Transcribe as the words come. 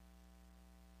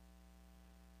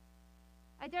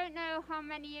I don't know how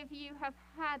many of you have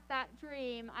had that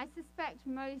dream. I suspect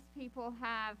most people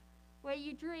have, where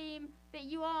you dream that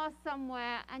you are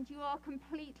somewhere and you are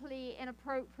completely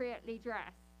inappropriately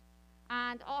dressed.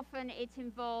 And often it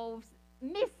involves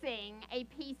missing a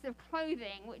piece of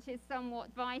clothing, which is somewhat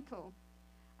vital.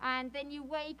 And then you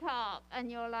wake up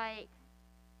and you're like,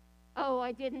 oh,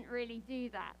 I didn't really do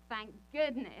that, thank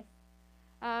goodness.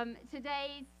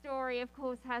 Today's story, of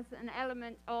course, has an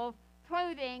element of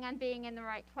clothing and being in the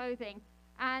right clothing.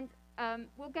 And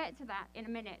we'll get to that in a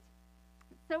minute.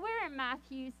 So we're in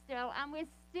Matthew still, and we're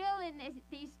still in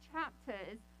these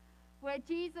chapters where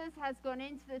Jesus has gone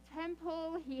into the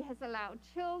temple. He has allowed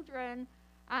children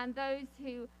and those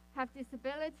who have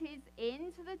disabilities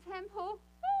into the temple.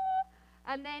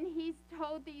 And then he's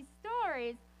told these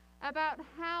stories about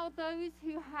how those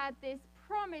who had this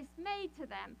promise made to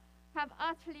them have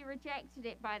utterly rejected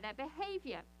it by their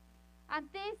behavior. And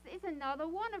this is another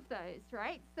one of those,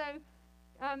 right? So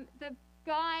the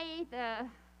guy,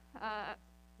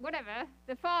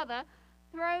 the father,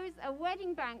 throws a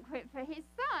wedding banquet for his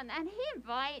son, and he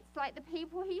invites like the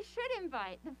people he should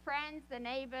invite, the friends, the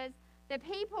neighbors, the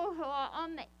people who are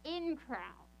on the in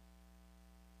crowd.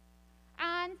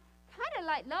 And kind of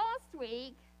like last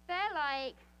week, they're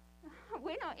like,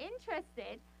 we're not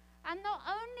interested. And not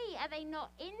only are they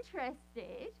not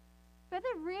interested, but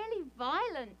they're really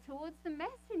violent towards the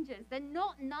messengers. They're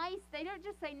not nice. They don't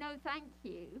just say, no, thank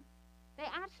you. They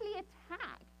actually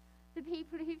attack the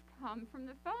people who've come from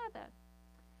the Father.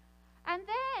 And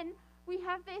then we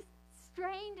have this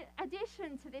strange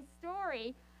addition to this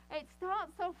story. It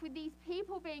starts off with these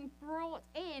people being brought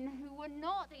in who were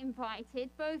not invited,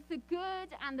 both the good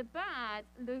and the bad.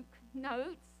 Luke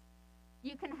notes,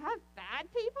 you can have bad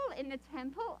people in the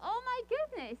temple? Oh my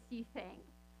goodness, you think.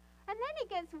 And then it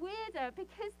gets weirder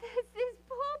because there's this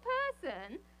poor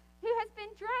person who has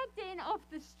been dragged in off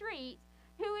the street,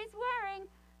 who is wearing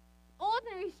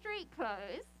ordinary street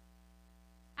clothes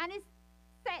and is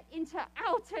set into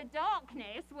outer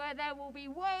darkness where there will be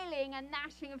wailing and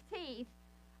gnashing of teeth.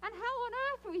 And how on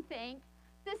earth, we think,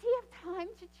 does he have time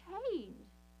to change?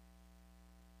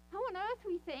 How on earth,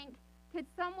 we think, could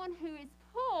someone who is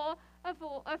poor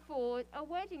afford a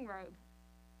wedding robe?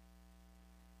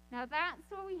 Now that's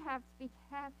where we have to be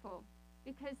careful,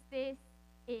 because this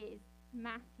is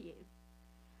Matthew.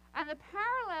 And the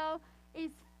parallel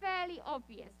is fairly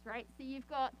obvious, right? So you've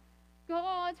got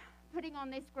God putting on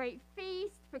this great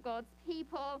feast for God's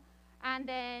people, and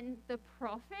then the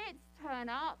prophets turn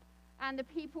up, and the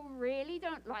people really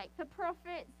don't like the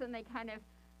prophets, and they kind of,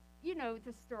 you know,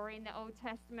 the story in the Old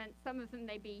Testament, some of them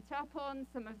they beat up on,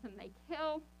 some of them they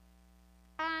kill.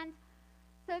 And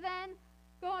so then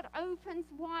God opens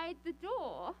wide the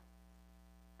door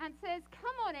and says,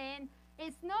 come on in.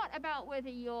 It's not about whether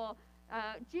you're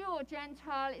Jew or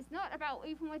Gentile. It's not about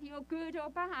even whether you're good or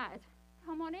bad.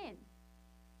 Come on in.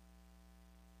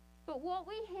 But what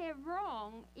we hear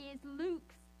wrong is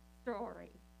Luke's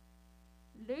story.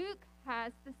 Luke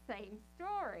has the same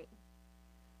story,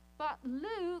 but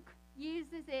Luke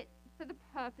uses it for the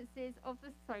purposes of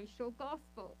the social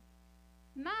gospel.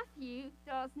 Matthew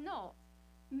does not.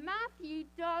 Matthew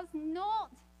does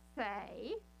not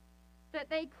say that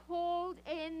they called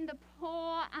in the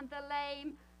poor and the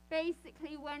lame,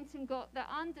 basically went and got the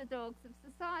underdogs of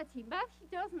society. Matthew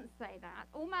doesn't say that.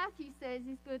 All Matthew says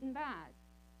is good and bad.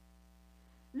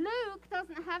 Luke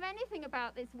doesn't have anything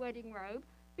about this wedding robe,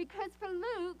 because for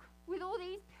Luke, with all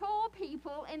these poor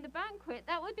people in the banquet,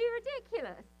 that would be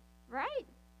ridiculous, right?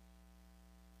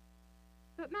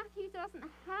 But Matthew doesn't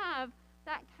have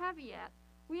that caveat.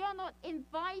 We are not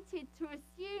invited to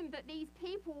assume that these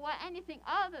people were anything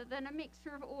other than a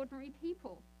mixture of ordinary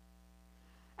people.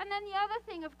 And then the other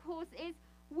thing, of course, is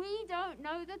we don't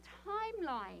know the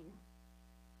timeline.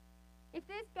 If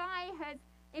this guy has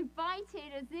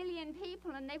invited a zillion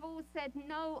people and they've all said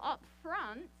no up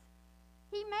front,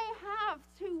 he may have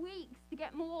 2 weeks to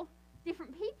get more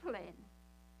different people in.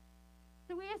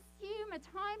 So we assume a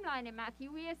timeline in Matthew.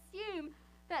 We assume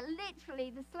that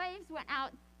literally the slaves went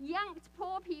out, yanked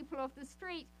poor people off the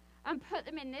street, and put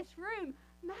them in this room.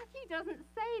 Matthew doesn't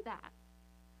say that.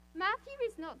 Matthew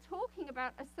is not talking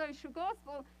about a social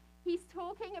gospel. He's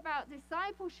talking about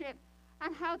discipleship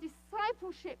and how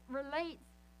discipleship relates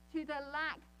to the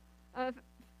lack of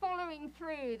following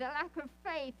through, the lack of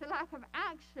faith, the lack of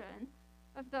action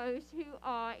of those who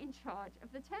are in charge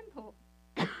of the temple.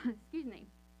 Excuse me.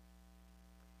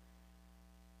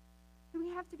 So we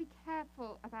have to be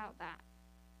careful about that.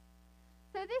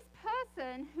 So this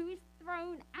person who is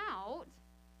thrown out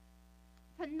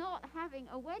for not having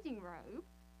a wedding robe,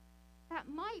 that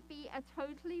might be a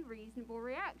totally reasonable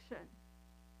reaction.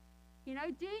 You know,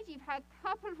 dude, you've had a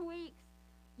couple of weeks,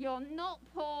 you're not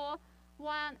poor,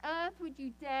 why on earth would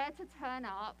you dare to turn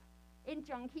up in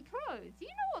junky clothes? You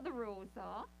know what the rules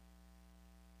are.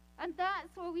 And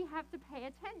that's where we have to pay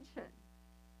attention.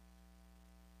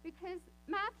 Because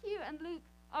Matthew and Luke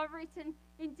are written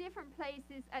in different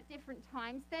places at different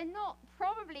times. They're not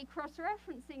probably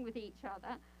cross-referencing with each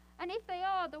other. And if they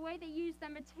are, the way they use their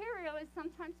material is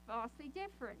sometimes vastly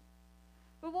different.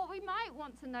 But what we might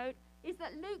want to note is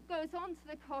that Luke goes on to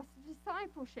the cost of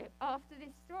discipleship after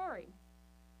this story.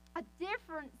 A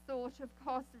different sort of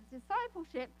cost of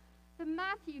discipleship than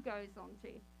Matthew goes on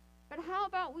to. But how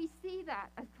about we see that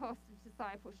as cost of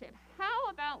discipleship? How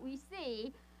about we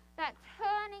see that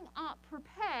turning up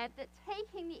prepared, that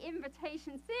taking the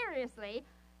invitation seriously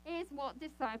is what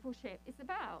discipleship is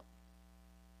about?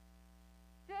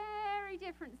 Very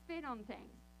different spin on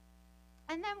things.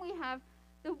 And then we have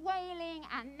the wailing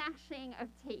and gnashing of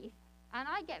teeth. And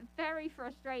I get very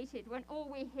frustrated when all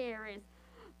we hear is,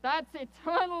 that's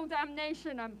eternal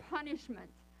damnation and punishment.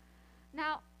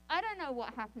 Now, I don't know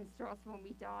what happens to us when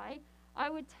we die. I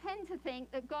would tend to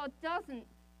think that God doesn't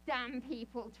damn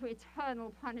people to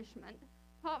eternal punishment.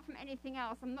 Apart from anything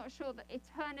else, I'm not sure that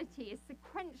eternity is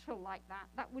sequential like that.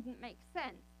 That wouldn't make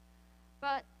sense.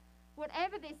 But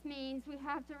whatever this means, we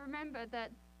have to remember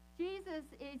that Jesus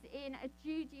is in a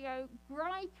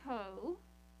Judeo-Graeco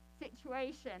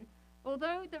situation.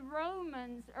 Although the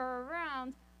Romans are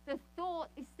around, the thought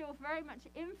is still very much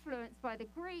influenced by the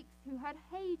Greeks who had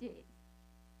Hades.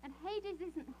 And Hades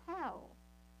isn't hell.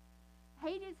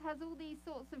 Hades has all these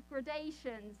sorts of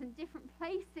gradations and different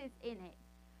places in it.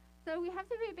 So we have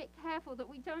to be a bit careful that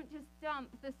we don't just dump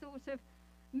the sort of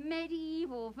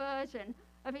medieval version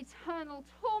of eternal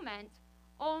torment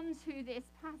onto this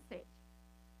passage.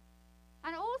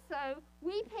 And also,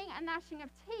 weeping and gnashing of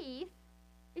teeth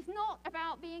is not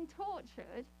about being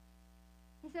tortured.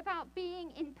 It's about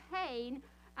being in pain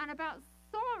and about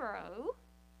sorrow,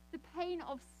 the pain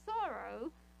of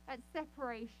sorrow at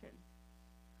separation.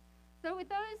 So with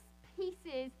those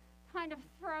pieces kind of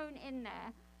thrown in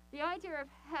there, the idea of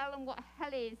hell and what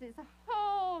hell is a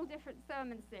whole different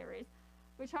sermon series,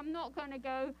 which I'm not going to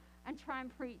go and try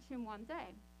and preach in one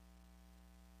day.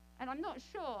 And I'm not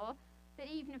sure that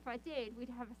even if I did, we'd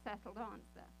have a settled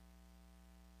answer.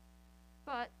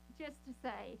 But just to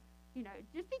say, you know,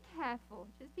 just be careful.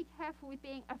 Just be careful with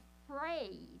being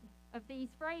afraid of these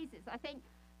phrases. I think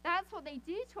that's what they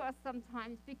do to us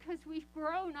sometimes because we've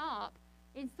grown up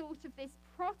in sort of this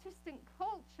Protestant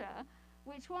culture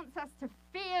which wants us to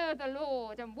fear the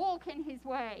Lord and walk in his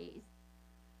ways.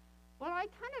 Well, I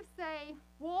kind of say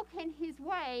walk in his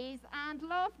ways and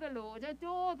love the Lord,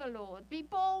 adore the Lord, be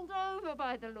bowled over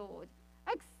by the Lord,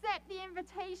 accept the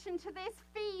invitation to this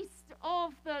feast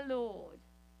of the Lord.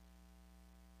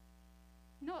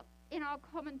 Not in our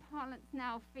common parlance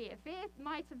now, fear. Fear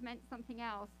might have meant something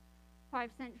else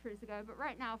 5 centuries ago, but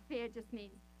right now fear just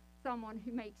means someone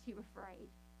who makes you afraid.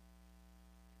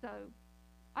 So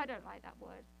I don't like that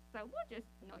word, so we'll just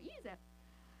not use it.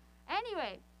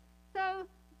 Anyway, so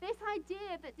this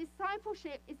idea that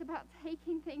discipleship is about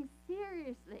taking things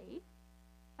seriously,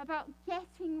 about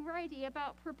getting ready,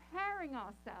 about preparing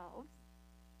ourselves.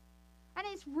 And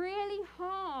it's really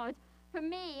hard for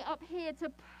me up here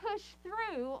to push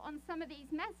through on some of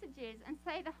these messages and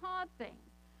say the hard things.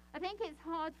 I think it's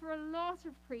hard for a lot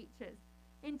of preachers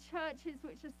in churches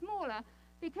which are smaller,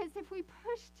 because if we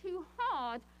push too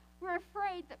hard, we're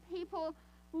afraid that people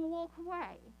will walk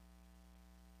away.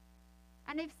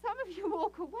 And if some of you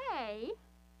walk away,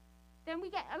 then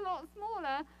we get a lot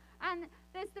smaller, and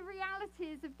there's the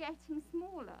realities of getting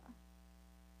smaller.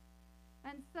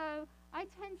 And so I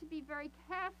tend to be very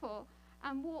careful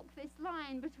and walk this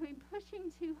line between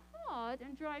pushing too hard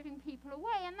and driving people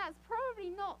away, and that's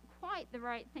probably not quite the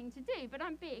right thing to do, but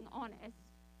I'm being honest.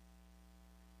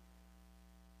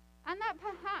 And that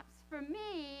perhaps for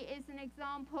me is an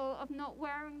example of not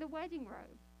wearing the wedding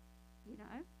robe. You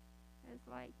know, it's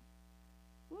like,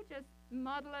 we'll just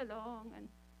muddle along and,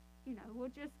 you know, we'll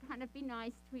just kind of be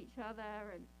nice to each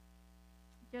other and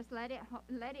just let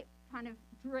it kind of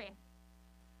drift.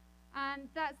 And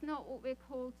that's not what we're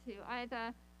called to,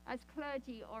 either as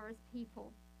clergy or as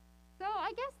people. So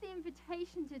I guess the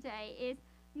invitation today is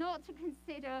not to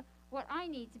consider what I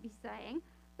need to be saying,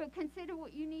 but consider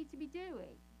what you need to be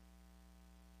doing.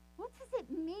 What does it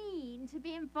mean to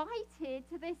be invited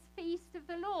to this feast of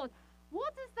the Lord?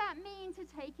 What does that mean to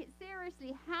take it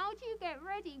seriously? How do you get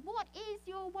ready? What is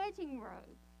your wedding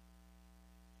robe?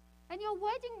 And your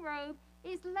wedding robe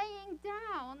is laying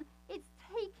down, it's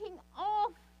taking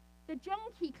off the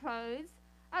junky clothes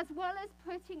as well as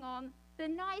putting on the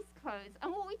nice clothes.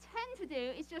 And what we tend to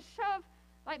do is just shove,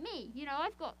 like me,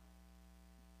 I've got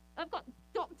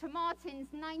Dr. Martens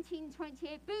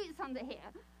 1928 boots under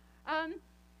here.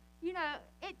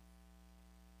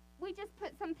 We just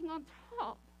put something on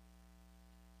top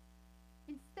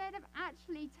instead of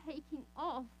actually taking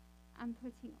off and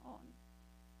putting on.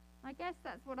 I guess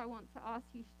that's what I want to ask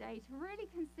you today, to really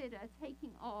consider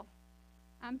taking off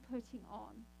and putting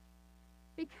on.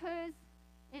 Because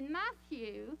in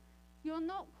Matthew, you're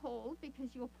not called because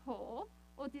you're poor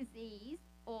or diseased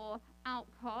or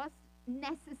outcast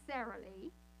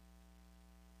necessarily.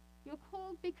 You're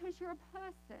called because you're a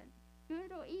person,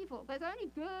 good or evil. There's only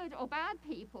good or bad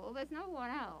people. There's no one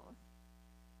else.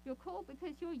 You're called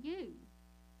because you're you.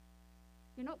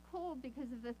 You're not called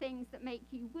because of the things that make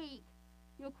you weak.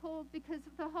 You're called because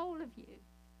of the whole of you.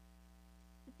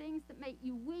 The things that make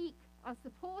you weak are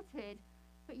supported,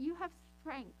 but you have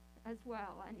strength as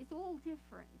well, and it's all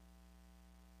different.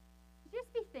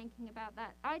 Just be thinking about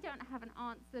that. I don't have an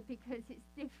answer because it's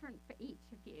different for each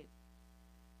of you.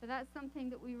 But that's something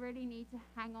that we really need to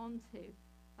hang on to,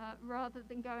 rather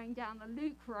than going down the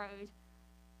Luke road.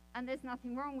 And there's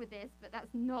nothing wrong with this, but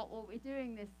that's not what we're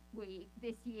doing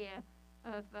this year,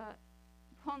 of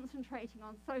concentrating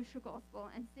on social gospel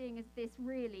and seeing this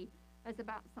really as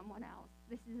about someone else.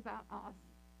 This is about us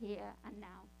here and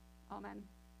now. Amen.